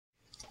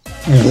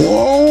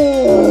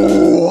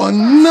Whoa!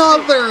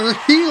 Another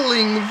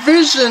Healing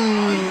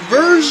Vision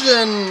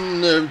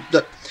version!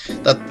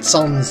 That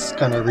sounds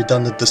kind of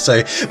redundant to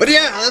say. But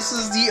yeah, this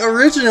is the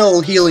original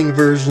Healing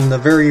version, the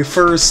very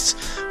first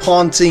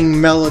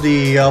haunting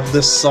melody of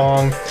this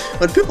song.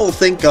 When people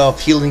think of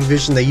Healing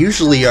Vision, they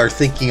usually are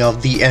thinking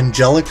of the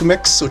Angelic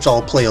mix, which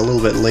I'll play a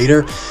little bit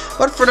later.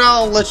 But for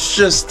now, let's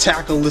just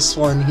tackle this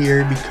one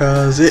here,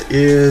 because it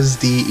is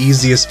the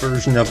easiest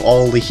version of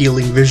all the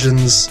Healing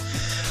Visions.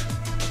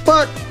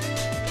 But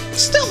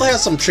still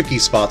has some tricky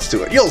spots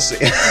to it, you'll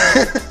see.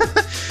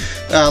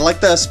 Like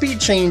the speed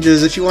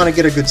changes, if you want to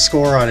get a good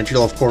score on it,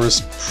 you'll of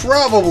course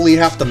probably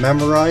have to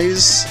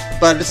memorize,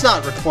 but it's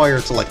not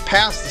required to like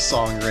pass the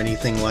song or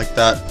anything like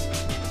that.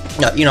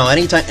 You know,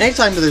 anytime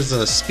there's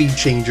a speed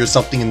change or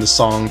something in the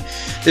song,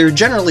 they're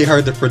generally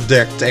hard to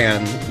predict,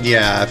 and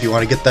yeah, if you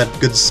want to get that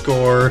good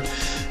score,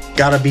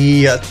 gotta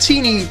be a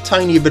teeny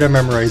tiny bit of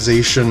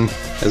memorization,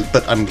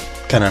 but I'm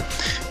kind of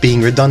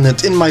being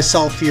redundant in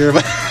myself here,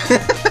 but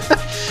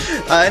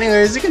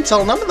anyway, as you can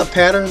tell, none of the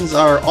patterns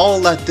are all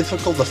that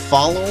difficult to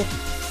follow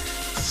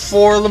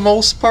for the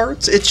most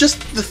part. It's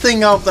just the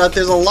thing of that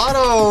there's a lot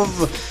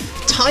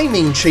of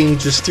timing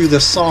changes through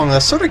this song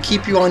that sort of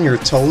keep you on your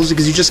toes,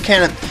 because you just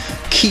can't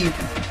keep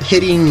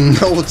hitting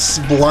notes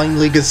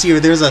blindly, because here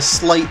there's a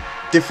slight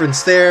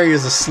difference there,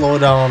 here's a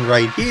slowdown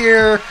right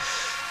here.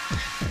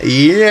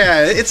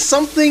 Yeah, it's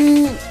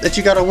something that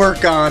you gotta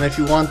work on if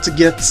you want to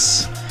get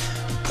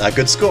a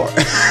good score.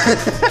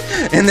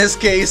 In this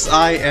case,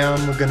 I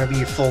am gonna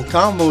be full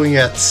comboing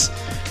it,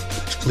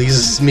 which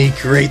pleases me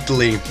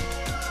greatly.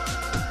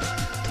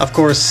 Of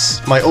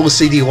course, my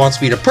OCD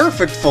wants me to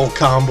perfect full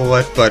combo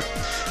it, but,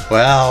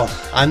 well,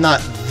 I'm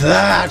not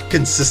that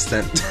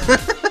consistent.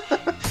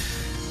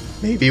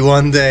 Maybe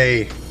one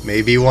day.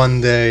 Maybe one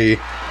day.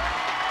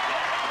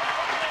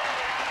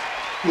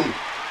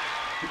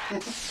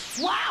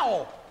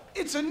 Wow!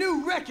 It's a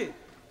new record!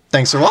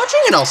 Thanks for watching,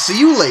 and I'll see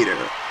you later.